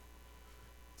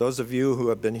Those of you who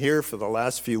have been here for the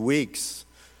last few weeks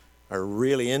are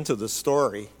really into the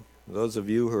story. Those of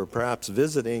you who are perhaps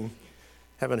visiting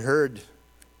haven't heard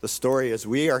the story as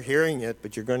we are hearing it,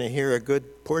 but you're going to hear a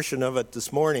good portion of it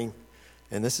this morning.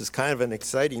 And this is kind of an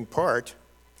exciting part.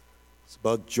 It's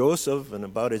about Joseph and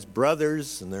about his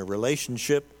brothers and their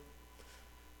relationship.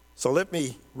 So let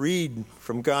me read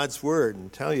from God's Word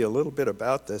and tell you a little bit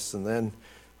about this, and then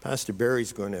Pastor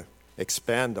Barry's going to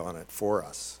expand on it for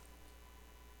us.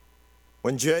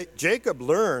 When Jacob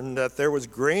learned that there was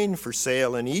grain for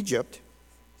sale in Egypt,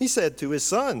 he said to his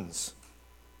sons,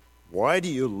 "Why do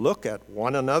you look at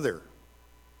one another?"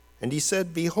 And he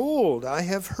said, "Behold, I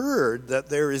have heard that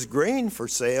there is grain for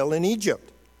sale in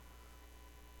Egypt.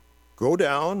 Go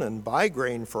down and buy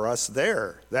grain for us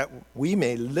there, that we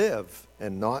may live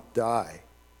and not die."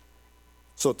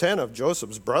 So 10 of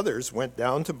Joseph's brothers went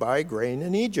down to buy grain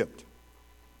in Egypt.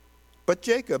 But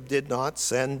Jacob did not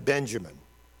send Benjamin,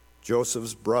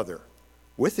 Joseph's brother,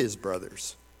 with his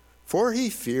brothers, for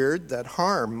he feared that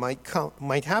harm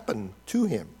might happen to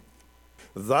him.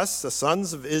 Thus the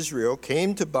sons of Israel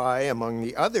came to buy among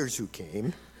the others who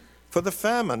came, for the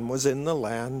famine was in the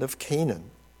land of Canaan.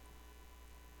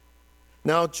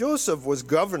 Now Joseph was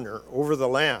governor over the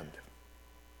land.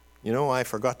 You know, I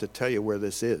forgot to tell you where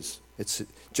this is. It's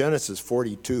Genesis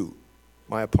 42.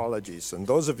 My apologies. And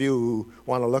those of you who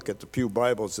want to look at the Pew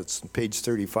Bibles, it's page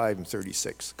 35 and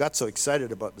 36. Got so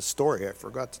excited about the story, I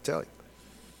forgot to tell you.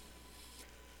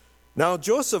 Now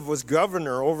Joseph was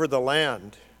governor over the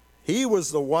land. He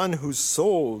was the one who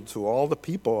sold to all the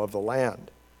people of the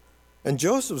land. And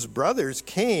Joseph's brothers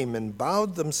came and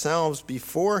bowed themselves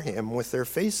before him with their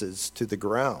faces to the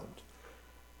ground.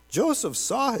 Joseph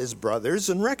saw his brothers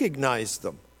and recognized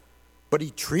them, but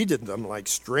he treated them like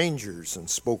strangers and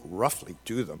spoke roughly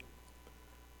to them.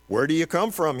 "Where do you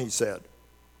come from?" he said.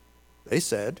 They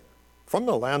said, "From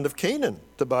the land of Canaan,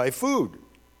 to buy food."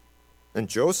 And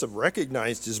Joseph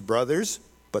recognized his brothers,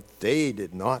 but they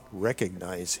did not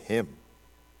recognize him.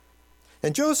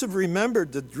 And Joseph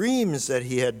remembered the dreams that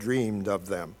he had dreamed of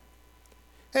them.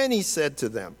 And he said to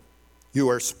them, "You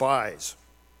are spies.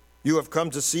 You have come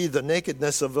to see the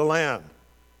nakedness of the land."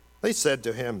 They said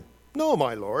to him, "No,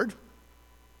 my lord.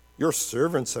 Your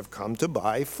servants have come to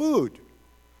buy food.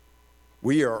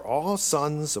 We are all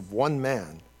sons of one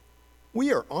man.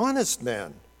 We are honest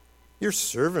men. Your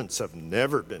servants have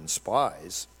never been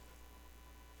spies."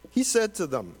 He said to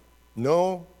them,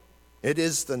 "No, it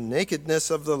is the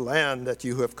nakedness of the land that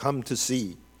you have come to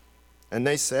see." And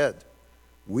they said,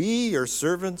 "We, your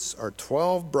servants, are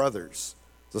 12 brothers,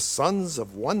 the sons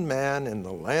of one man in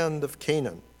the land of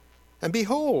Canaan. And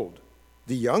behold,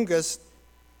 the youngest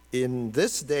in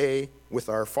this day with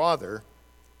our father,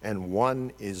 and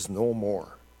one is no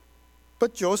more."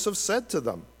 But Joseph said to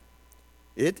them,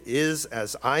 "It is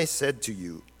as I said to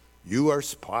you, you are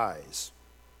spies.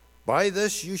 By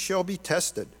this you shall be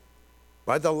tested.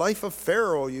 By the life of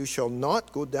Pharaoh you shall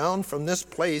not go down from this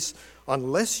place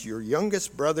unless your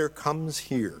youngest brother comes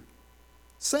here.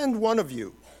 Send one of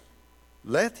you.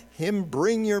 Let him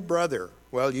bring your brother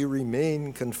while you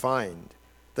remain confined,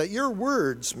 that your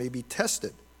words may be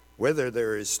tested, whether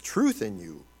there is truth in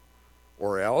you.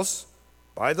 Or else,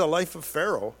 by the life of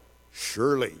Pharaoh,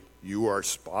 surely you are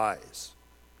spies."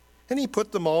 And he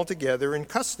put them all together in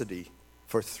custody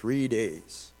for 3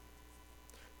 days.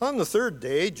 On the 3rd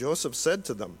day, Joseph said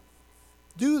to them,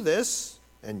 "Do this,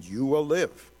 and you will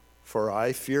live, for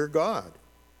I fear God.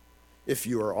 If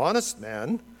you are honest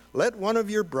men, let one of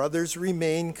your brothers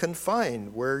remain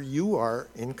confined where you are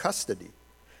in custody,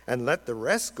 and let the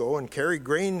rest go and carry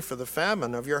grain for the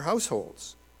famine of your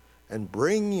households. And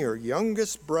bring your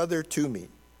youngest brother to me,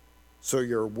 so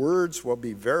your words will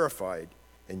be verified,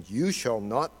 and you shall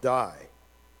not die."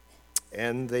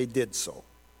 And they did so.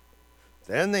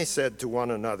 Then they said to one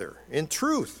another, "In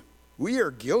truth, we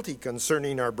are guilty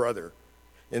concerning our brother,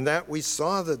 in that we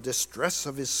saw the distress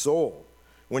of his soul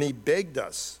when he begged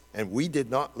us, and we did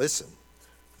not listen.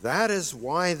 That is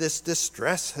why this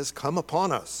distress has come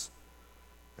upon us."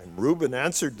 And Reuben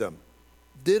answered them,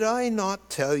 "Did I not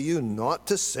tell you not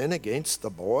to sin against the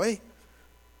boy?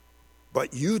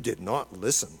 But you did not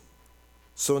listen.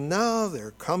 So now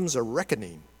there comes a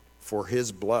reckoning for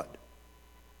his blood."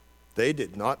 They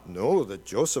did not know that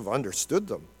Joseph understood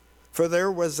them, for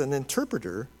there was an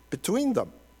interpreter between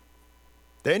them.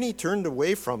 Then he turned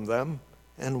away from them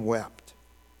and wept.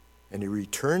 And he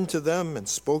returned to them and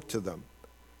spoke to them.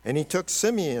 And he took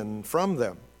Simeon from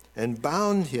them and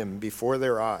bound him before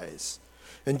their eyes.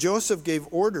 And Joseph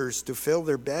gave orders to fill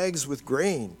their bags with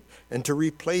grain and to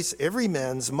replace every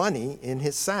man's money in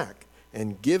his sack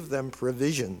and give them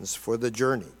provisions for the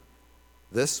journey.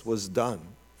 This was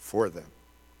done for them.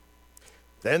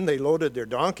 Then they loaded their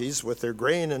donkeys with their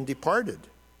grain and departed.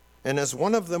 And as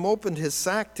one of them opened his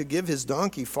sack to give his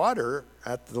donkey fodder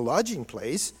at the lodging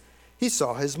place, he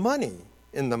saw his money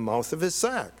in the mouth of his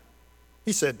sack.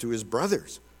 He said to his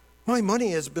brothers, "My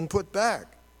money has been put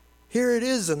back. Here it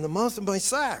is in the mouth of my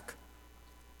sack."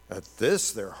 At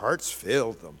this their hearts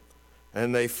failed them,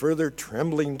 and they further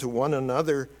turned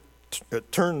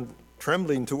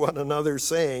trembling to one another,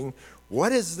 saying,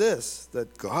 "What is this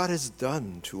that God has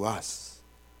done to us?"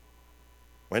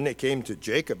 When they came to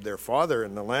Jacob their father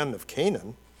in the land of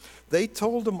Canaan, they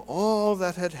told him all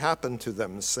that had happened to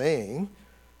them, saying,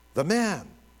 "The man,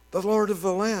 the Lord of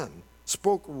the land,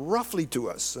 spoke roughly to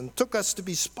us and took us to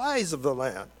be spies of the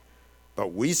land.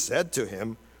 But we said to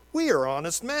him, 'We are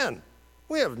honest men.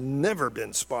 We have never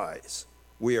been spies.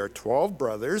 We are 12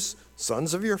 brothers,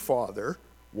 sons of your father.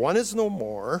 One is no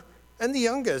more, and the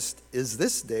youngest is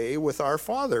this day with our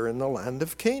father in the land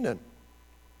of Canaan.'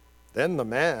 Then the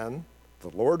man, the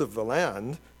Lord of the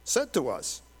land, said to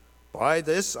us, 'By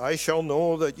this I shall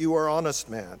know that you are honest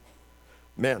men.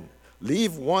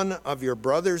 Leave one of your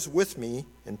brothers with me,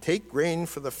 and take grain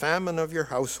for the famine of your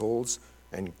households,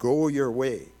 and go your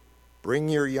way. Bring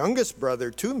your youngest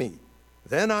brother to me.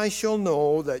 Then I shall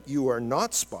know that you are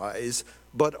not spies,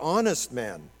 but honest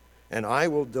men, and I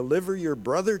will deliver your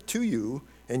brother to you,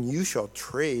 and you shall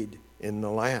trade in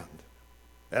the land.'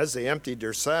 As they emptied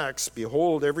their sacks,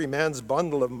 behold, every man's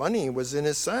bundle of money was in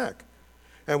his sack.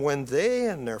 And when they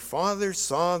and their father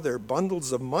saw their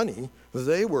bundles of money,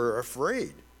 they were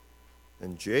afraid.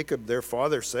 And Jacob their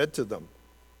father said to them,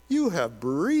 'You have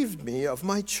bereaved me of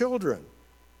my children.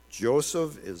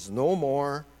 Joseph is no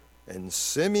more, and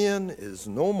Simeon is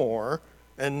no more,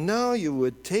 and now you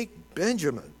would take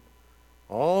Benjamin.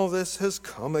 All this has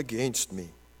come against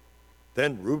me.'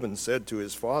 Then Reuben said to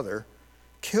his father,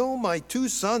 'Kill my 2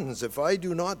 sons if I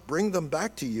do not bring them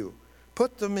back to you.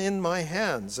 Put them in my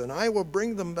hands, and I will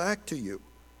bring them back to you.'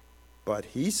 But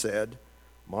he said,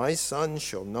 'My son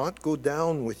shall not go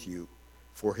down with you,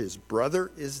 for his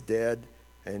brother is dead,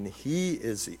 and he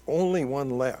is the only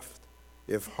one left.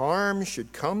 If harm should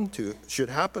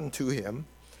happen to him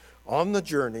on the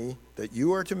journey that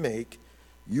you are to make,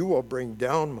 you will bring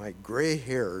down my gray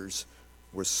hairs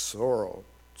with sorrow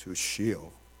to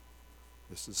Sheol.'"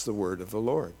 This is the word of the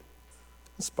Lord.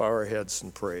 Let's bow our heads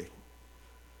and pray.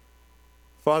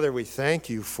 Father, we thank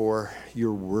you for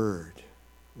your word.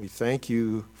 We thank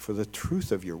you for the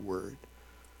truth of your word.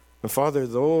 And Father,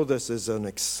 though this is an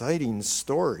exciting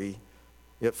story,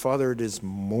 yet, Father, it is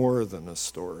more than a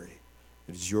story.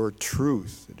 It is your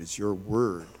truth, it is your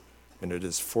word, and it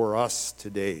is for us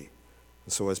today.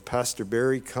 And so as Pastor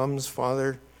Barry comes,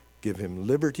 Father, give him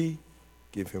liberty,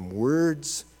 give him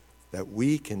words that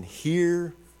we can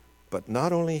hear, but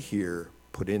not only hear,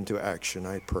 put into action,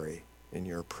 I pray, in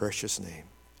your precious name.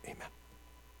 Amen.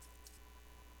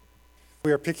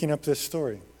 We are picking up this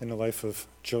story in the life of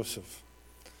Joseph.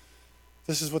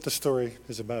 This is what the story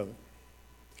is about.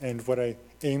 And what I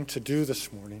aim to do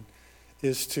this morning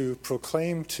is to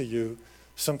proclaim to you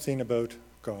something about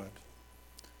God.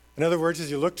 In other words, as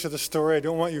you look to the story, I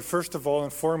don't want you first of all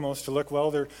and foremost to look,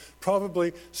 well, there's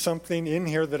probably something in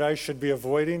here that I should be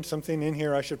avoiding, something in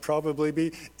here I should probably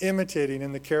be imitating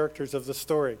in the characters of the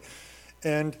story.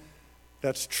 And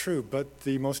that's true, but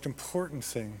the most important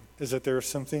thing is that there is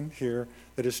something here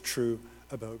that is true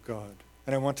about God.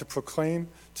 And I want to proclaim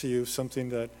to you something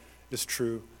that is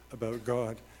true about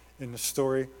God in the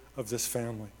story of this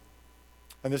family.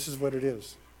 And this is what it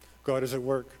is. God is at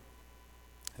work.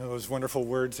 Those wonderful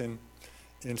words in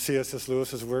C.S.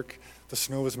 Lewis's work, the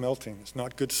snow is melting. It's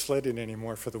not good sledding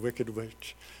anymore for the wicked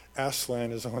witch.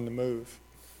 Aslan is on the move.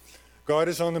 God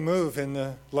is on the move in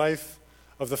the life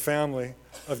of the family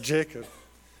of Jacob,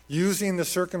 using the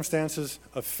circumstances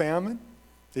of famine.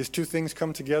 These two things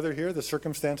come together here, the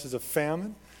circumstances of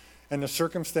famine and the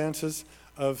circumstances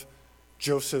of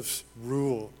Joseph's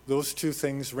rule. Those two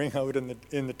things ring out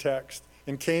in the text.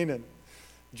 In Canaan,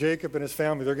 Jacob and his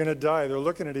family, they're going to die. They're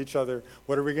looking at each other.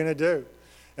 What are we going to do?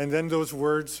 And then those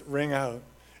words ring out.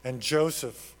 And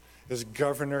Joseph is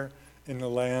governor in the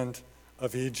land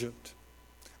of Egypt.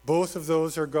 Both of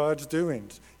those are God's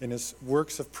doings in his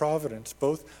works of providence,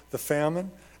 both the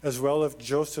famine as well as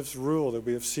Joseph's rule that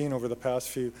we have seen over the past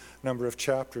few number of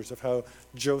chapters of how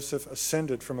Joseph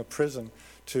ascended from a prison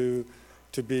to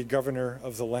be governor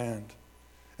of the land.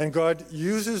 And God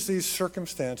uses these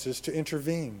circumstances to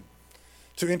intervene,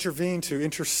 to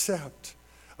intercept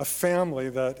a family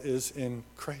that is in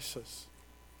crisis.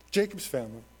 Jacob's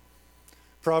family.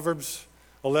 Proverbs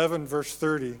 11, verse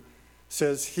 30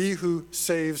 says, "He who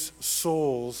saves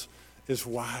souls is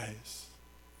wise."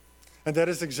 And that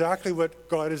is exactly what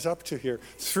God is up to here.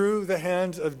 Through the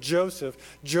hands of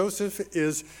Joseph, Joseph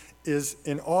is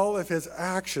in all of his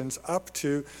actions up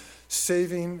to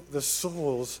saving the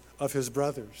souls of his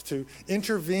brothers, to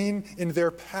intervene in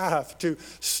their path, to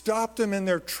stop them in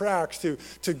their tracks,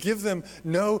 to give them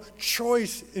no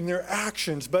choice in their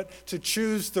actions, but to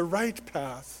choose the right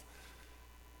path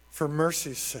for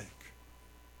mercy's sake.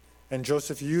 And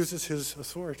Joseph uses his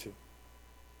authority.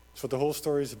 That's what the whole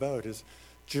story is about, is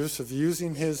Joseph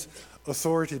using his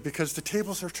authority, because the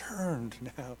tables are turned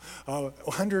now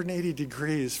 180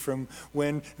 degrees from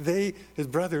when his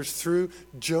brothers, threw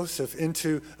Joseph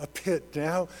into a pit.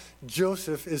 Now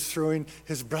Joseph is throwing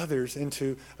his brothers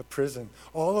into a prison.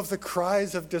 All of the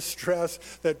cries of distress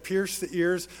that pierced the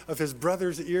ears of his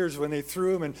brothers' ears when they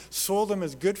threw him and sold him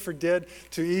as good for dead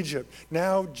to Egypt.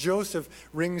 Now Joseph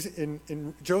rings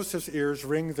in Joseph's ears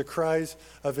ring the cries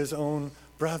of his own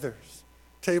brothers.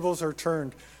 Tables are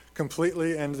turned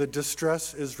completely, and the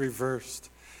distress is reversed.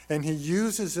 And he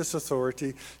uses this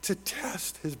authority to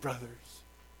test his brothers,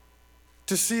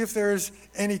 to see if there is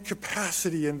any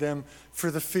capacity in them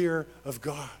for the fear of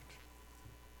God,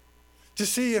 to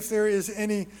see if there is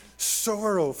any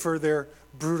sorrow for their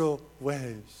brutal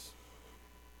ways.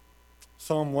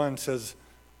 Psalm 1 says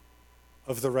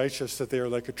of the righteous that they are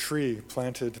like a tree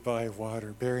planted by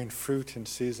water, bearing fruit in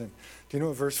season. Do you know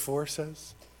what verse 4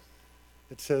 says?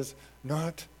 It says,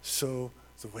 not so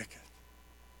the wicked.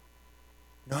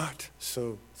 Not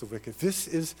so the wicked. This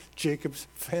is Jacob's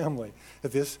family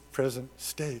at this present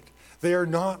state. They are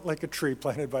not like a tree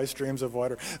planted by streams of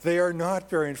water. They are not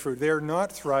bearing fruit. They are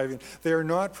not thriving. They are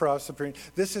not prospering.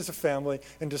 This is a family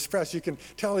in distress. You can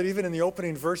tell it even in the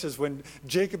opening verses when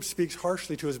Jacob speaks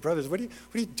harshly to his brothers. What are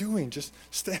you doing? Just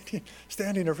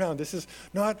standing around. This is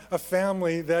not a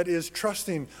family that is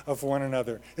trusting of one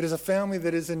another. It is a family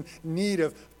that is in need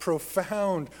of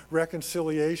profound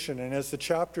reconciliation. And as the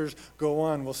chapters go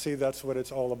on, we'll see that's what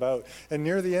it's all about. And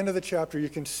near the end of the chapter, you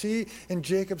can see in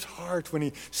Jacob's heart when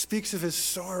he speaks of his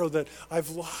sorrow that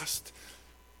I've lost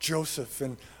Joseph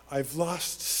and I've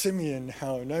lost Simeon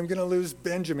now, and I'm going to lose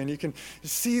Benjamin. You can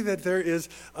see that there is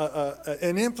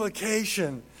an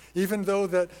implication, even though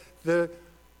that the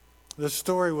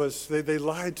story was, they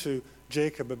lied to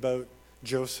Jacob about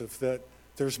Joseph, that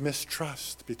there's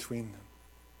mistrust between them.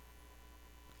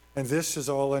 And this is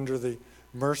all under the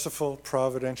merciful,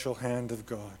 providential hand of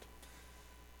God,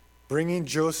 bringing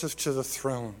Joseph to the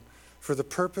throne for the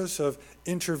purpose of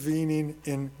intervening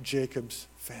in Jacob's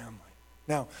family.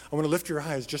 Now, I want to lift your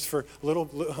eyes just for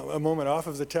a moment off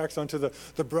of the text onto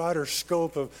the broader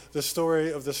scope of the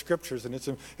story of the Scriptures. And it's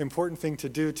an important thing to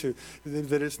do,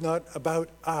 that it's not about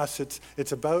us,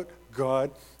 it's about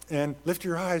God. And lift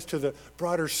your eyes to the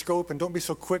broader scope, and don't be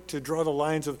so quick to draw the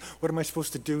lines of, what am I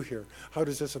supposed to do here? How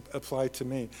does this apply to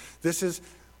me? This is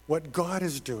what God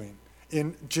is doing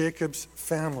in Jacob's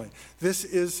family. This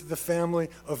is the family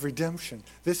of redemption.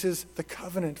 This is the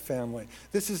covenant family.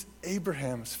 This is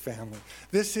Abraham's family.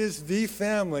 This is the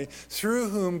family through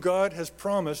whom God has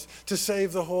promised to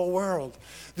save the whole world.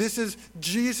 This is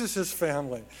Jesus'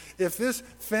 family. If this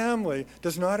family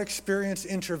does not experience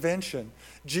intervention,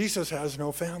 Jesus has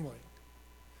no family.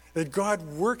 That God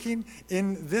working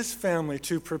in this family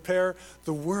to prepare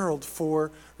the world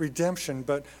for redemption,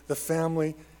 but the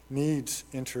family needs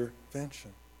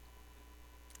intervention.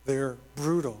 They are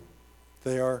brutal.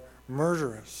 They are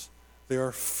murderous. They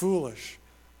are foolish.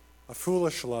 A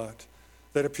foolish lot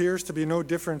that appears to be no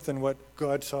different than what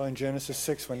God saw in Genesis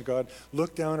 6 when God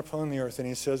looked down upon the earth and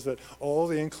he says that all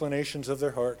the inclinations of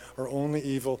their heart are only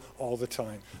evil all the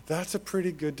time. That's a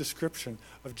pretty good description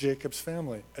of Jacob's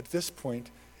family at this point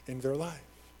in their life.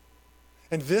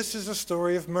 And this is a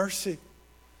story of mercy.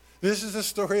 This is a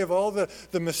story of all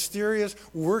the mysterious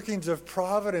workings of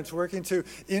providence working to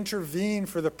intervene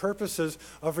for the purposes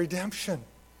of redemption,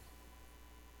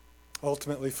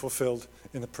 ultimately fulfilled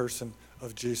in the person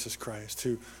of Jesus Christ,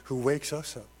 who wakes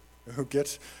us up, who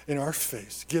gets in our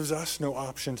face, gives us no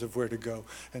options of where to go,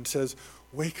 and says,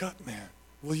 wake up, man,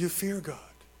 will you fear God?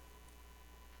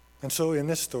 And so in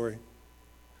this story,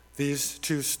 these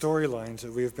two storylines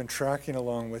that we have been tracking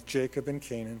along with, Jacob in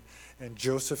Canaan and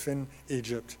Joseph in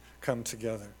Egypt, come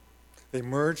together. They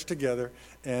merge together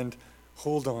and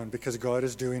hold on, because God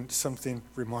is doing something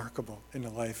remarkable in the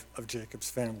life of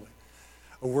Jacob's family.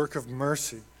 A work of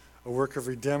mercy, a work of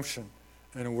redemption,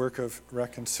 and a work of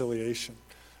reconciliation.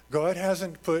 God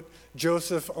hasn't put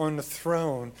Joseph on the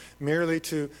throne merely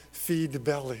to feed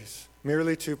bellies,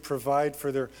 merely to provide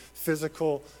for their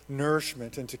physical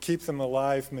nourishment and to keep them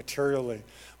alive materially,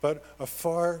 but a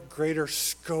far greater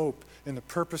scope in the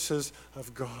purposes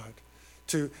of God,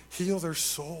 to heal their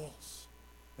souls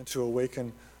and to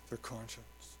awaken their conscience.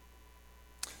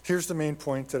 Here's the main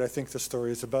point that I think the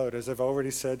story is about. As I've already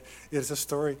said, it is a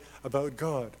story about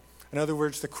God. In other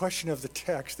words, the question of the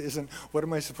text isn't, what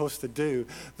am I supposed to do?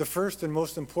 The first and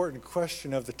most important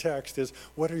question of the text is,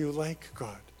 what are you like,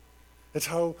 God? It's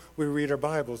how we read our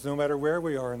Bibles, no matter where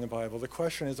we are in the Bible. The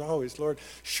question is always, Lord,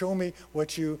 show me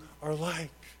what you are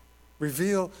like.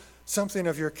 Reveal something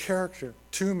of your character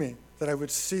to me that I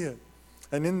would see it.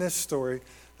 And in this story,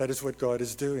 that is what God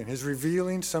is doing. He's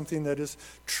revealing something that is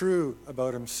true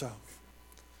about himself.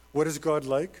 What is God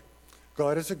like?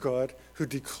 God is a God who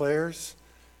declares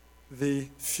the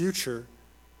future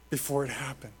before it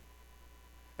happened.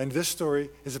 And this story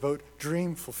is about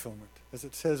dream fulfillment. As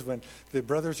it says, when the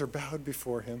brothers are bowed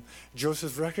before him,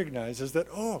 Joseph recognizes that,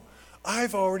 oh,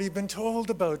 I've already been told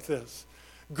about this.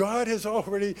 God has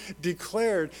already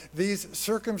declared these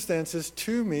circumstances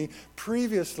to me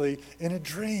previously in a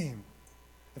dream.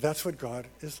 That's what God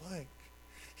is like.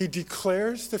 He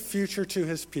declares the future to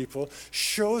his people,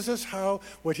 shows us how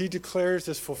what he declares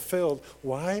is fulfilled.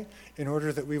 Why? In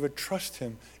order that we would trust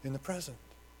him in the present.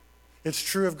 It's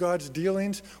true of God's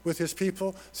dealings with his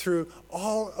people through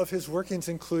all of his workings,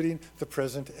 including the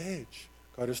present age.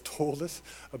 God has told us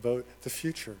about the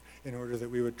future in order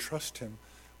that we would trust him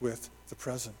with the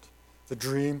present. The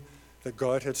dream that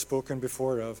God had spoken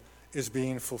before of is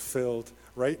being fulfilled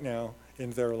right now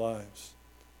in their lives.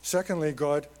 Secondly,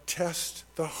 God tests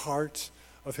the hearts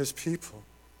of his people.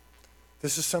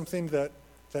 This is something that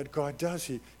God does.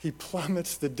 He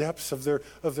plummets the depths of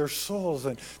their souls.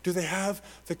 And do they have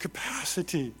the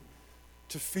capacity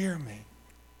to fear me?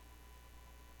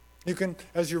 You can,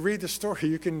 as you read the story,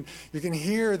 you can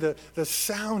hear the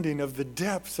sounding of the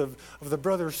depths of the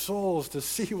brothers' souls to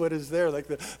see what is there, like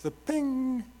the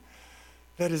ping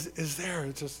that is there.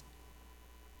 It's just,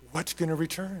 what's going to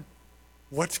return?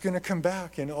 What's going to come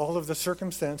back in all of the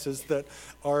circumstances that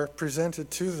are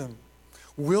presented to them?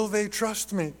 Will they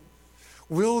trust me?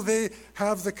 Will they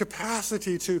have the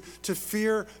capacity to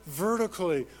fear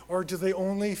vertically, or do they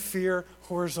only fear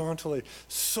horizontally?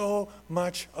 So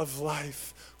much of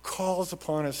life calls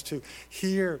upon us to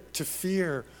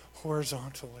fear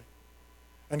horizontally.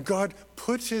 And God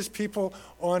puts his people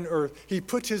on earth. He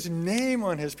puts his name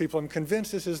on his people. I'm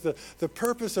convinced this is the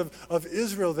purpose of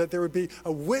Israel, that there would be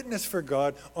a witness for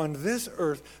God on this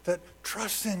earth that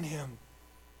trusts in him.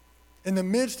 In the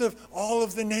midst of all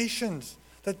of the nations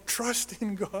that trust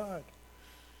in God.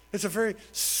 It's a very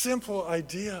simple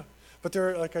idea, but there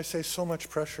are, like I say, so much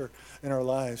pressure in our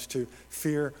lives to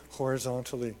fear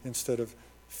horizontally instead of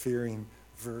fearing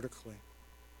vertically.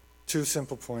 Two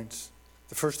simple points.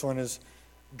 The first one is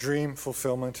dream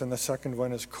fulfillment, and the second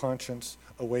one is conscience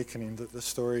awakening, that the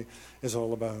story is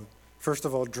all about. First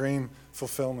of all, dream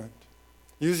fulfillment.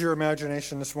 Use your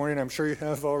imagination this morning. I'm sure you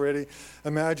have already.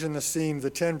 Imagine the scene. The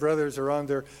 10 brothers are on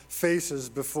their faces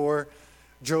before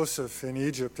Joseph in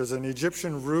Egypt as an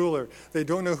Egyptian ruler. They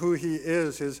don't know who he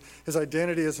is. His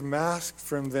identity is masked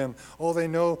from them. All they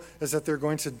know is that they're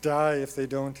going to die if they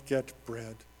don't get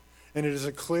bread. And it is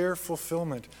a clear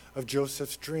fulfillment of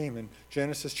Joseph's dream. In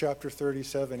Genesis chapter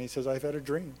 37, he says, I've had a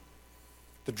dream.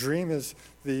 The dream is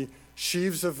the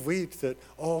sheaves of wheat that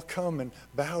all come and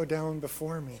bow down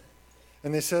before me.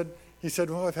 And he said,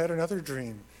 well, I've had another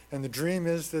dream. And the dream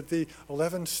is that the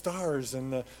 11 stars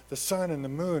and the sun and the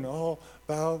moon all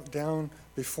bow down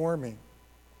before me.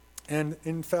 And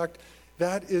in fact,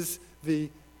 that is the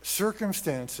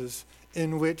circumstances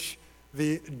in which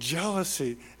the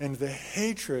jealousy and the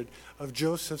hatred of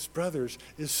Joseph's brothers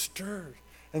is stirred.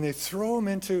 And they throw him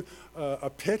into a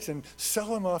pit and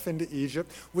sell him off into Egypt,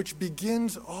 which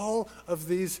begins all of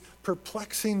these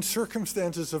perplexing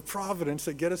circumstances of providence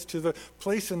that get us to the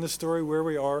place in the story where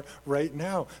we are right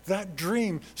now. That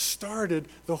dream started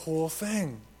the whole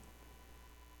thing.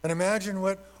 And imagine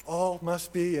what all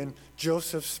must be in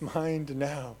Joseph's mind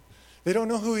now. They don't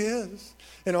know who he is.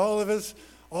 And all of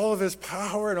his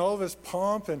power and all of his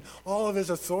pomp and all of his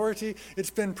authority. It's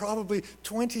been probably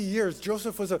 20 years.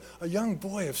 Joseph was a young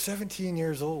boy of 17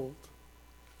 years old.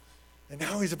 And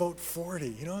now he's about 40.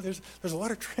 You know, there's a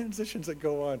lot of transitions that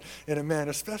go on in a man,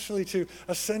 especially to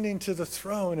ascending to the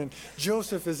throne. And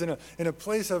Joseph is in a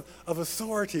place of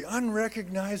authority,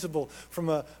 unrecognizable from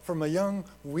a young,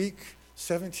 weak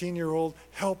 17-year-old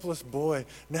helpless boy,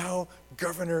 now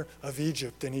governor of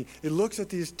Egypt. And he looks at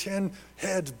these 10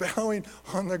 heads bowing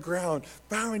on the ground,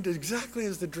 bowing to exactly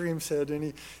as the dream said.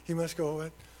 And he must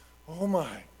go, oh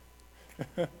my,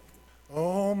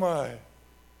 oh my,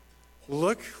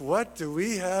 look, what do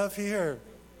we have here?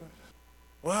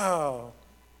 Wow.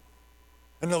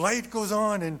 And the light goes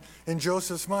on in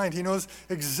Joseph's mind. He knows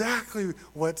exactly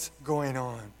what's going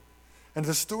on. And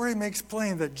the story makes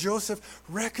plain that Joseph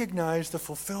recognized the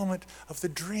fulfillment of the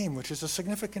dream, which is a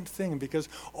significant thing because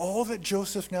all that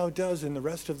Joseph now does in the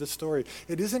rest of the story,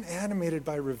 it isn't animated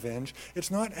by revenge.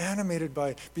 It's not animated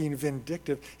by being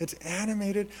vindictive. It's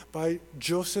animated by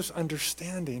Joseph's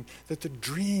understanding that the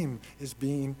dream is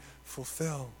being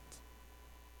fulfilled.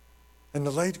 And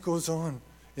the light goes on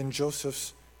in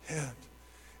Joseph's head.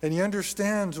 And he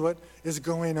understands what is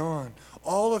going on.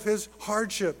 All of his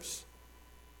hardships.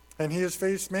 And he has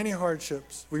faced many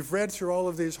hardships. We've read through all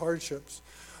of these hardships.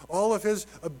 All of his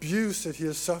abuse that he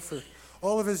has suffered.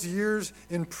 All of his years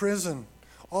in prison.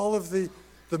 All of the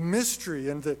mystery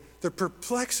and the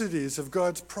perplexities of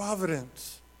God's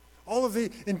providence. All of the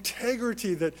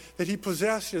integrity that he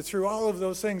possessed through all of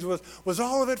those things was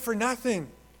all of it for nothing.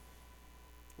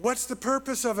 What's the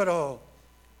purpose of it all?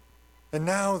 And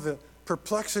now the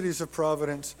perplexities of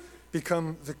providence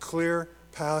become the clear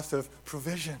path of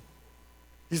provision.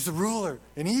 He's the ruler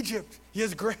in Egypt. He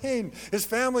has grain. His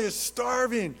family is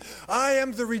starving. I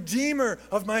am the redeemer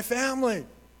of my family.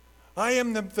 I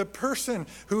am the person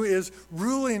who is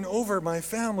ruling over my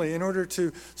family in order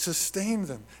to sustain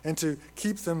them and to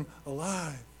keep them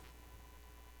alive.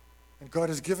 And God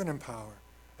has given him power,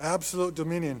 absolute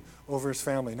dominion over his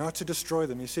family, not to destroy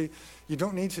them. You see, you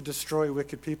don't need to destroy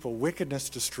wicked people. Wickedness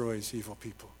destroys evil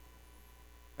people.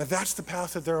 And that's the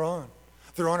path that they're on.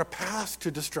 They're on a path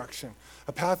to destruction,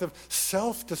 a path of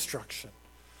self-destruction.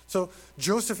 So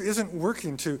Joseph isn't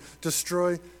working to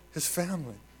destroy his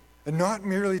family and not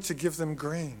merely to give them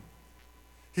grain.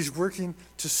 He's working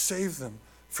to save them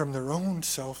from their own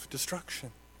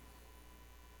self-destruction.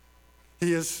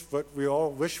 He is what we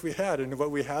all wish we had and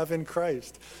what we have in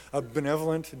Christ, a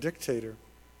benevolent dictator.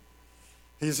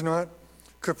 He's not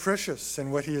capricious in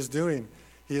what he is doing.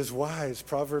 He is wise.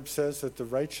 Proverbs says that the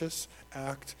righteous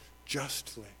act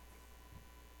justly.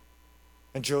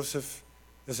 And Joseph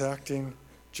is acting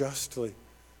justly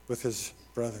with his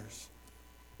brothers.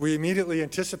 We immediately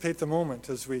anticipate the moment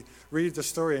as we read the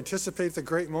story, anticipate the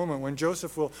great moment when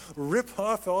Joseph will rip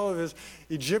off all of his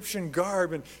Egyptian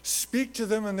garb and speak to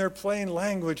them in their plain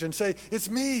language and say, "It's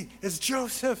me, it's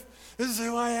Joseph. This is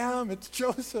who I am, it's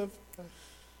Joseph."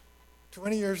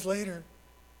 20 years later,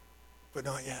 but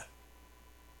not yet.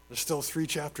 There's still 3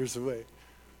 chapters away.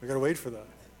 We got to wait for that.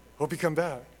 Hope you come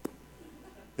back.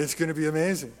 It's going to be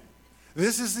amazing.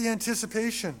 This is the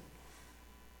anticipation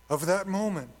of that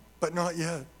moment, but not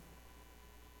yet.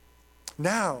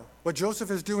 Now, what Joseph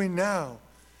is doing now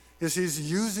is he's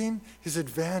using his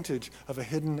advantage of a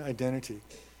hidden identity.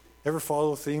 Ever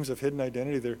follow themes of hidden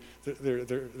identity?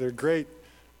 They're great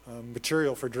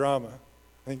material for drama.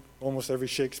 I think almost every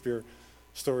Shakespeare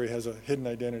story has a hidden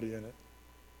identity in it,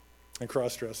 and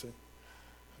cross-dressing.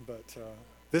 But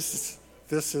this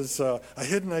is a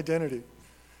hidden identity.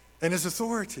 And his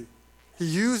authority. He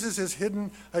uses his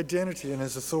hidden identity and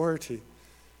his authority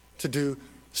to do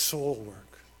soul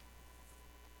work.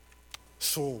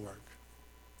 Soul work.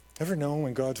 Ever know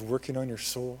when God's working on your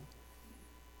soul?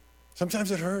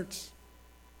 Sometimes it hurts.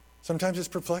 Sometimes it's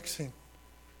perplexing.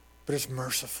 But it's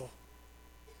merciful.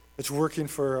 It's working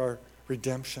for our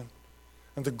redemption.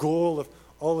 And the goal of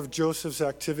all of Joseph's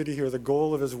activity here, the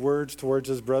goal of his words towards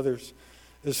his brothers,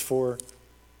 is for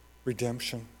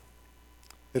redemption.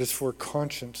 It is for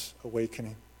conscience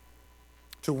awakening.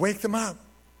 To wake them up.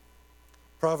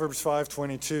 Proverbs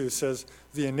 5:22 says,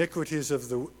 "The iniquities of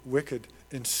the wicked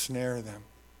ensnare them."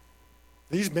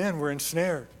 These men were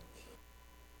ensnared.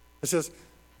 It says,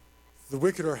 the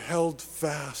wicked are held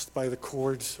fast by the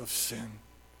cords of sin.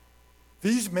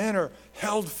 These men are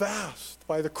held fast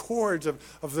by the cords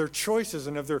of their choices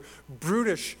and of their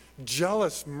brutish,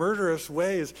 jealous, murderous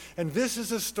ways. And this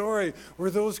is a story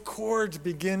where those cords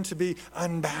begin to be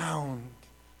unbound.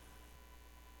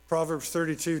 Proverbs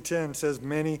 32:10 says,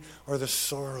 "Many are the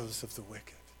sorrows of the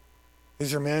wicked."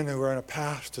 These are men who are on a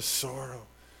path to sorrow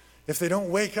if they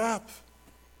don't wake up.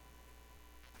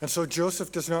 And so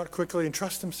Joseph does not quickly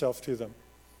entrust himself to them.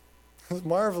 There's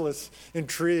marvelous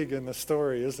intrigue in the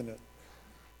story, isn't it?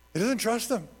 He doesn't trust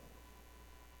them.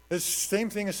 It's the same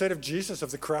thing is said of Jesus,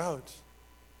 of the crowds.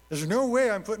 There's no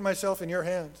way I'm putting myself in your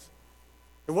hands.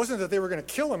 It wasn't that they were going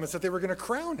to kill him, it's that they were going to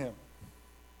crown him.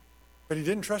 But he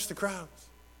didn't trust the crowds.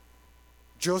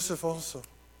 Joseph also.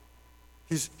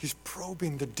 He's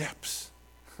probing the depths.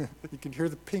 You can hear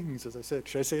the pings, as I said.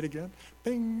 Should I say it again?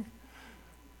 Ping.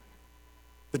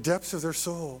 The depths of their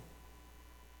soul.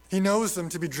 He knows them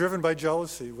to be driven by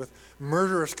jealousy with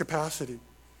murderous capacity.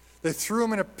 They threw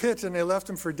him in a pit and they left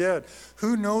him for dead.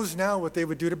 Who knows now what they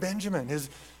would do to Benjamin? And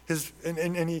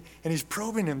he's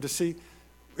probing him to see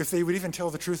if they would even tell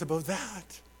the truth about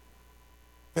that.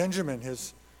 Benjamin,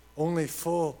 his only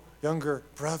full younger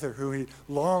brother who he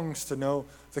longs to know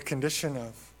the condition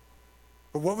of.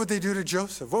 But what would they do to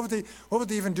Joseph? What would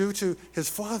they even do to his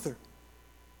father?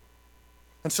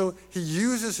 And so he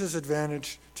uses his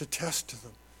advantage to test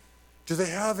them. Do they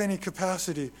have any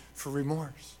capacity for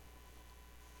remorse?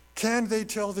 Can they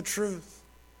tell the truth?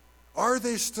 Are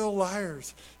they still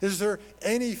liars? Is there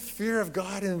any fear of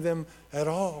God in them at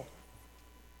all?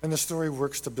 And the story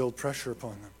works to build pressure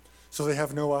upon them. So they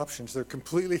have no options. They're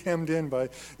completely hemmed in by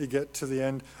you get to the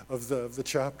end of the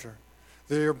chapter.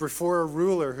 They are before a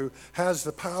ruler who has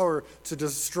the power to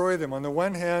destroy them. On the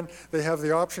one hand, they have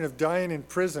the option of dying in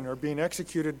prison or being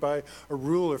executed by a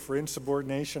ruler for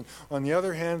insubordination. On the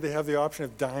other hand, they have the option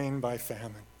of dying by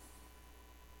famine.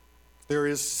 There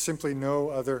is simply no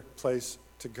other place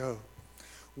to go.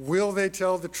 Will they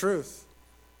tell the truth?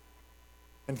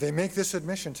 And they make this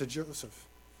admission to Joseph,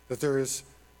 that there is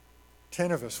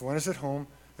 10 of us. One is at home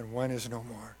and one is no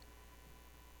more.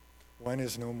 One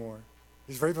is no more.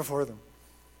 He's right before them.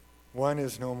 One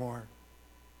is no more.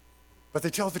 But they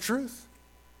tell the truth.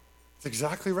 It's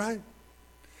exactly right.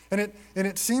 And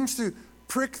it seems to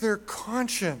prick their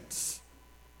conscience,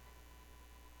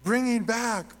 bringing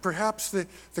back perhaps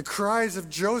the cries of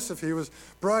Joseph. He was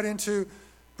brought into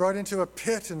a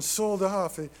pit and sold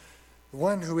off, the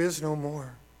one who is no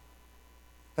more.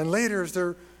 And later, as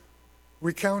they're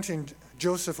recounting,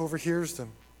 Joseph overhears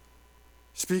them,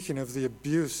 speaking of the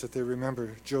abuse that they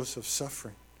remember Joseph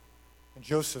suffering. And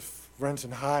Joseph runs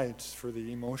and hides for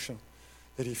the emotion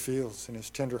that he feels in his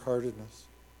tenderheartedness.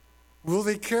 Will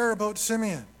they care about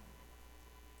Simeon?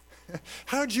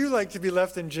 How'd you like to be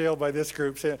left in jail by this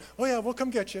group saying, oh yeah, we'll come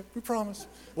get you, we promise.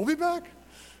 We'll be back.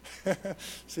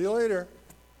 See you later.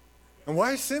 And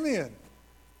why Simeon?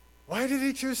 Why did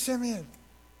he choose Simeon?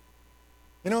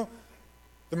 You know,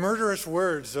 the murderous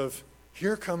words of,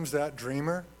 here comes that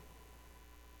dreamer.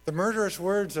 The murderous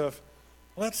words of,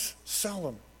 let's sell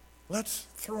him. Let's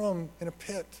throw him in a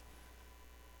pit.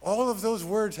 All of those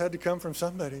words had to come from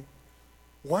somebody.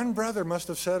 One brother must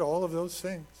have said all of those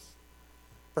things.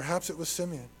 Perhaps it was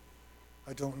Simeon.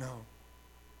 I don't know.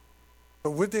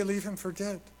 But would they leave him for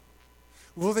dead?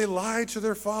 Will they lie to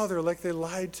their father like they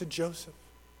lied to Joseph?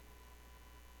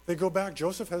 They go back.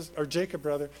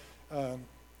 Jacob,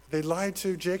 they lied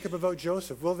to Jacob about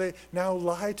Joseph. Will they now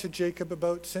lie to Jacob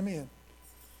about Simeon?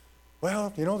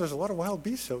 Well, there's a lot of wild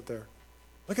beasts out there.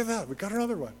 Look at that. We got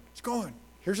another one. It's gone.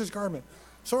 Here's his garment.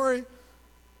 Sorry.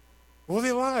 Will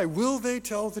they lie? Will they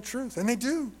tell the truth? And they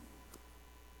do.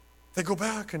 They go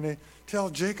back and they tell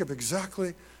Jacob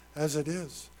exactly as it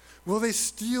is. Will they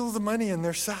steal the money in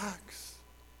their sacks?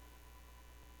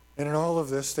 And in all of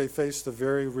this, they face the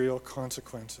very real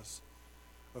consequences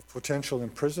of potential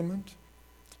imprisonment,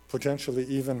 potentially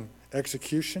even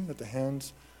execution at the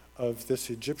hands of this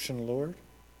Egyptian lord,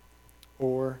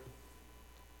 or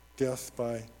death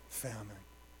by famine.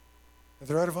 And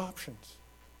they're out of options.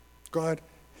 God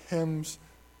hems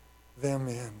them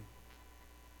in.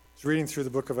 I was reading through the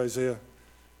book of Isaiah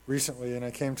recently, and I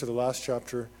came to the last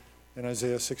chapter in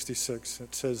Isaiah 66.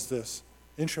 It says this,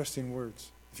 interesting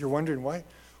words. If you're wondering why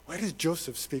does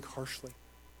Joseph speak harshly?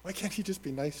 Why can't he just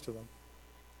be nice to them?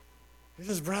 He's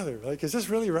his brother. Is this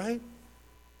really right?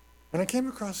 And I came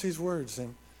across these words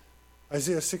in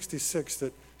Isaiah 66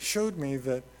 that showed me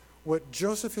that what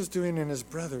Joseph is doing in his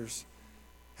brothers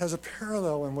has a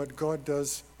parallel in what God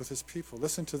does with his people.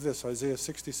 Listen to this, Isaiah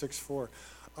 66:4.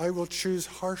 I will choose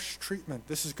harsh treatment.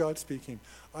 This is God speaking.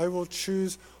 I will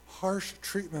choose harsh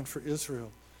treatment for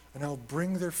Israel, and I'll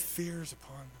bring their fears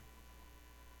upon them.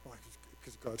 Why?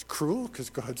 Because God's cruel? Because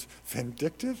God's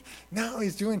vindictive? No,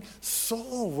 he's doing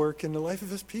soul work in the life of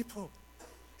his people.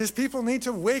 His people need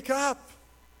to wake up.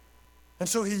 And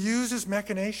so he uses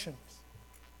machinations.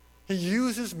 He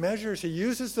uses measures. He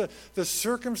uses the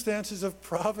circumstances of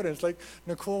providence, like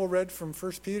Nicole read from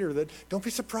 1 Peter, that don't be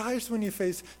surprised when you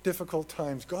face difficult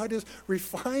times. God is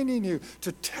refining you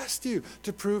to test you,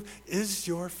 to prove, is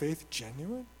your faith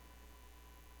genuine?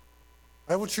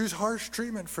 I will choose harsh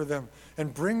treatment for them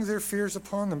and bring their fears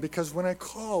upon them, because when I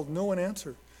called, no one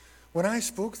answered. When I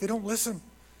spoke, they don't listen.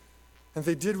 And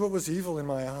they did what was evil in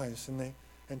my eyes,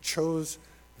 and chose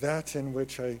that in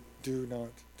which I do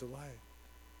not delight.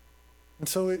 And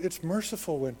so it's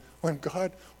merciful when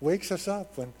God wakes us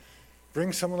up, when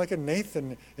brings someone like a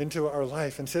Nathan into our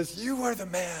life and says, you are the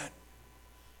man.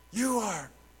 You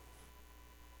are.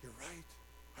 You're right.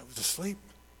 I was asleep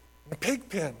in a pig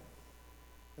pen.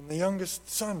 And the youngest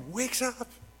son wakes up.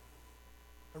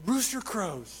 A rooster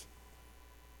crows.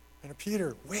 And a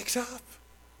Peter wakes up.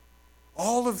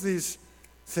 All of these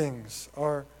things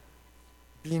are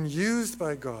being used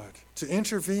by God to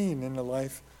intervene in the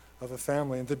life of a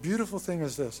family. And the beautiful thing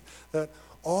is this, that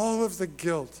all of the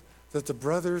guilt that the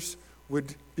brothers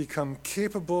would become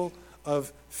capable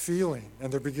of feeling,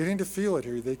 and they're beginning to feel it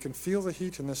here. They can feel the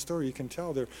heat in this story. You can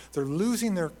tell they're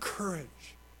losing their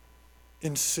courage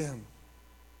in sin.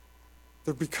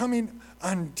 They're becoming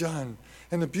undone.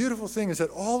 And the beautiful thing is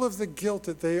that all of the guilt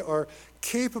that they are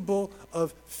capable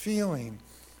of feeling,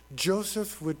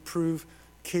 Joseph would prove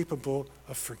capable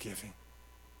of forgiving.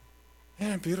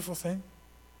 Isn't that a beautiful thing?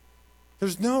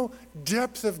 There's no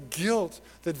depth of guilt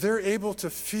that they're able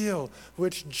to feel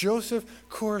which Joseph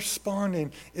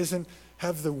corresponding isn't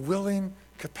have the willing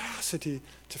capacity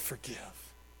to forgive.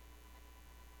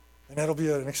 And that'll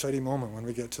be an exciting moment when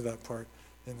we get to that part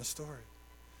in the story.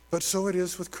 But so it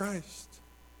is with Christ.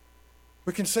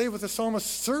 We can say with the psalmist,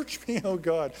 search me, O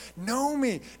God. Know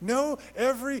me. Know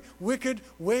every wicked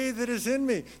way that is in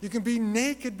me. You can be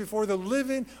naked before the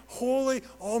living, holy,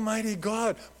 almighty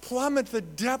God. Plummet the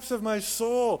depths of my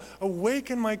soul.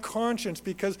 Awaken my conscience,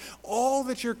 because all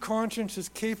that your conscience is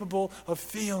capable of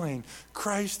feeling,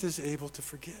 Christ is able to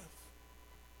forgive.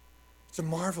 It's a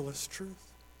marvelous truth.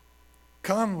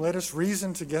 Come, let us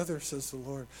reason together, says the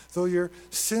Lord. Though your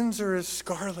sins are as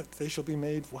scarlet, they shall be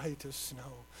made white as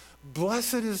snow.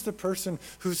 Blessed is the person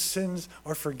whose sins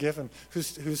are forgiven,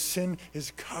 whose sin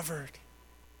is covered.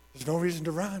 There's no reason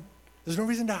to run. There's no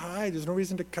reason to hide. There's no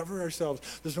reason to cover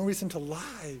ourselves. There's no reason to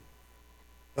lie.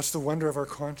 That's the wonder of our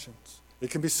conscience.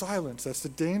 It can be silenced. That's the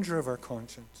danger of our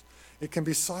conscience. It can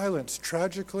be silenced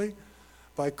tragically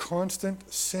by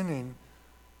constant sinning.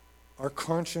 Our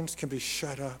conscience can be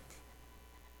shut up.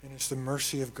 And it's the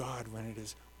mercy of God when it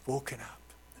is woken up.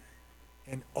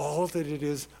 And all that it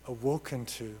is awoken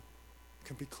to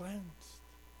can be cleansed.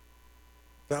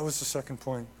 That was the second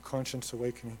point, conscience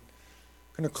awakening.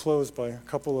 I'm going to close by a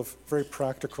couple of very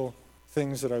practical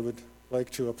things that I would like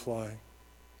to apply.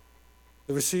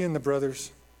 That we see in the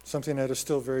brothers something that is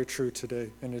still very true today,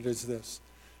 and it is this.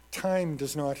 Time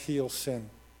does not heal sin,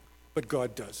 but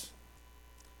God does.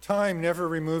 Time never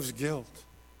removes guilt,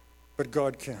 but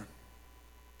God can.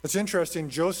 It's interesting,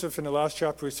 Joseph in the last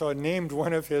chapter we saw named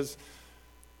one of his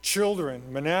children,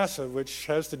 Manasseh, which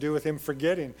has to do with him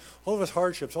forgetting all of his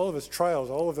hardships, all of his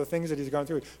trials, all of the things that he's gone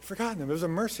through. He's forgotten them. It was a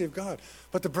mercy of God.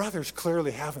 But the brothers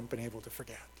clearly haven't been able to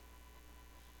forget.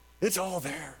 It's all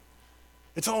there.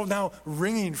 It's all now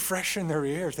ringing fresh in their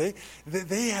ears.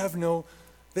 They have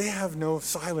no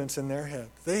silence in their head.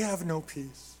 They have no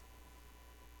peace.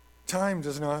 Time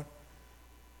does not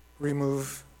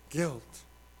remove guilt.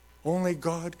 Only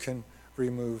God can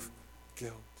remove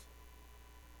guilt.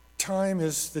 Time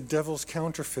is the devil's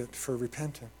counterfeit for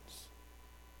repentance.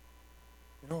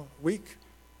 A week,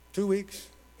 2 weeks,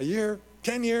 a year,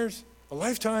 10 years, a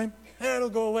lifetime, it'll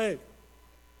go away.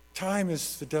 Time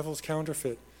is the devil's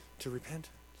counterfeit to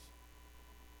repentance.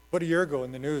 About a year ago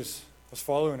in the news, I was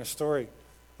following a story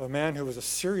of a man who was a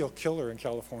serial killer in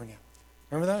California.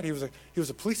 Remember that? He was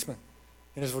a policeman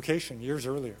in his vocation years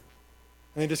earlier.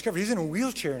 And they discovered he's in a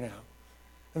wheelchair now.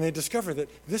 And they discovered that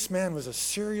this man was a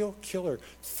serial killer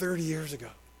 30 years ago.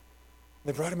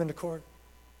 They brought him into court.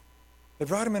 They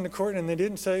brought him into court and they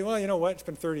didn't say, well, you know what, it's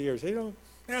been 30 years.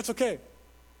 It's okay.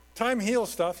 Time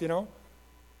heals stuff, No,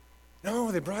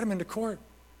 they brought him into court.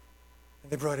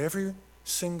 And they brought every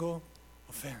single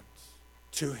offense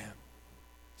to him.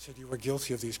 Said, you were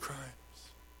guilty of these crimes.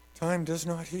 Time does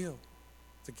not heal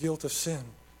the guilt of sin,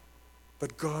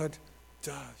 but God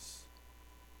does.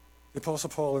 The Apostle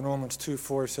Paul in Romans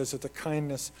 2:4 says that the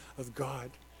kindness of God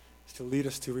is to lead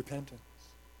us to repentance.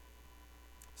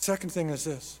 Second thing is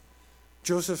this.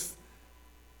 Joseph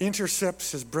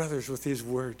intercepts his brothers with these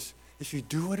words. If you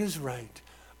do what is right,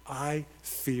 I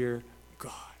fear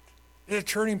God. It's a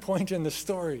turning point in the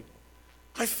story.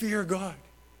 I fear God.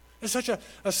 It's such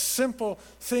a simple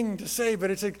thing to say,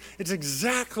 but it's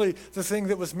exactly the thing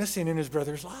that was missing in his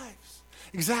brothers' lives.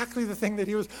 Exactly the thing that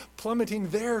he was plummeting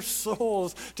their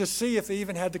souls to see if they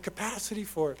even had the capacity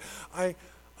for it.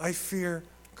 I fear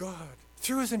God.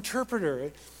 Through his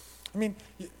interpreter. You've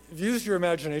used your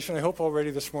imagination, I hope already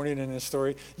this morning in this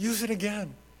story. Use it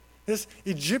again. This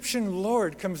Egyptian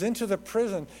lord comes into the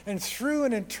prison and through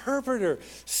an interpreter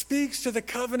speaks to the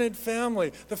covenant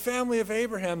family, the family of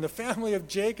Abraham, the family of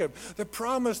Jacob, the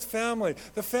promised family,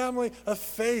 the family of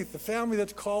faith, the family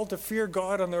that's called to fear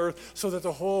God on the earth so that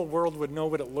the whole world would know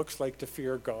what it looks like to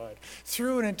fear God.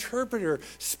 Through an interpreter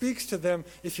speaks to them,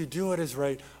 if you do what is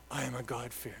right, I am a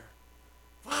God-fearer.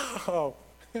 Wow.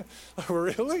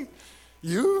 Really?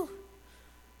 You?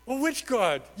 Well, which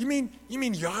God? You mean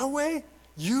Yahweh?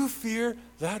 You fear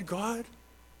that God?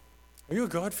 Are you a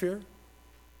God-fearer?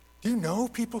 Do you know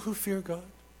people who fear God?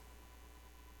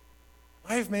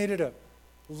 I have made it a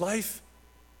life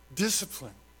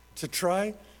discipline to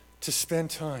try to spend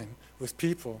time with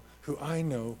people who I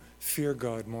know fear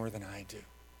God more than I do.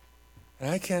 And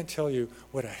I can't tell you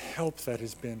what a help that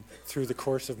has been through the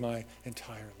course of my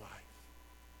entire life.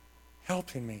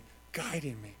 Helping me,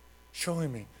 guiding me,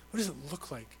 showing me what does it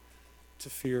look like to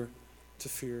fear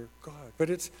God. But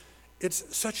it's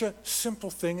such a simple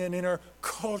thing, and in our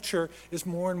culture is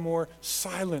more and more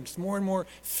silence, more and more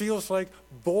feels like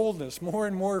boldness, more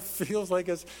and more feels like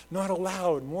it's not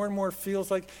allowed, more and more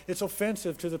feels like it's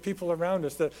offensive to the people around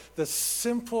us. The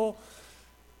simple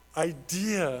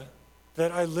idea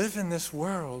that I live in this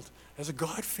world as a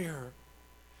God-fearer.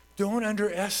 Don't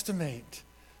underestimate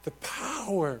the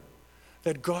power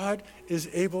that God is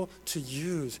able to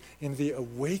use in the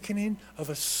awakening of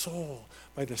a soul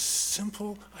by the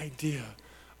simple idea,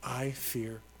 I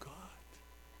fear God.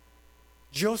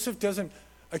 Joseph doesn't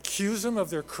accuse them of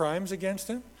their crimes against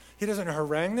him. He doesn't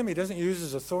harangue them. He doesn't use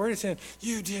his authority saying,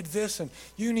 you did this and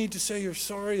you need to say you're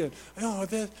sorry and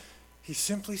that. He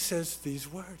simply says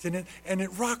these words, and it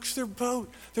rocks their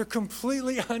boat. They're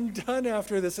completely undone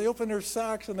after this. They open their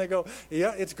sacks and they go,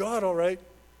 yeah, it's God, all right.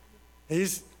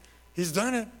 He's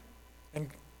done it. And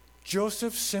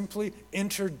Joseph simply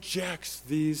interjects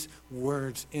these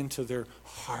words into their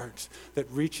hearts that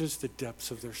reaches the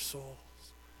depths of their souls.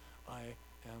 I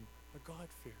am a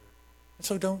God-fearer. And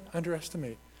so don't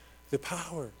underestimate the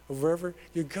power of wherever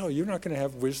you go. You're not going to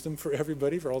have wisdom for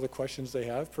everybody, for all the questions they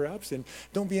have, perhaps. And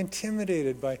don't be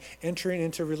intimidated by entering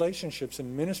into relationships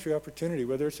and ministry opportunity,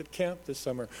 whether it's at camp this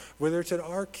summer, whether it's at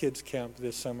our kids' camp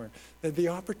this summer. The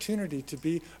opportunity to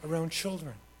be around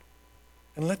children.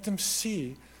 And let them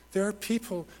see there are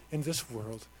people in this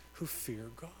world who fear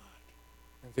God.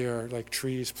 And they are like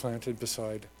trees planted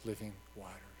beside living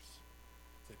waters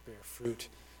that bear fruit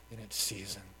in its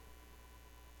season.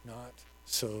 Not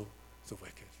so the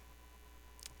wicked.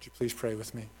 Would you please pray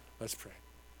with me? Let's pray.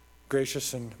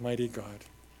 Gracious and mighty God,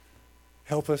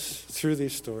 help us through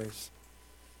these stories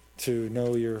to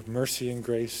know your mercy and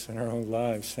grace in our own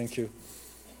lives. Thank you.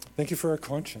 Thank you for our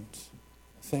conscience.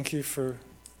 Thank you for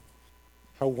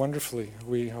how wonderfully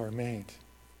we are made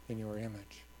in your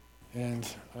image. And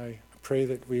I pray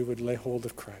that we would lay hold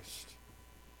of Christ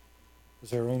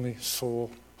as our only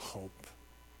sole hope,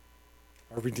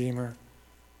 our Redeemer,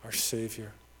 our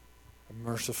Savior, a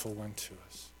merciful one to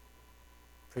us.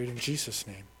 Prayed in Jesus'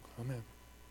 name. Amen.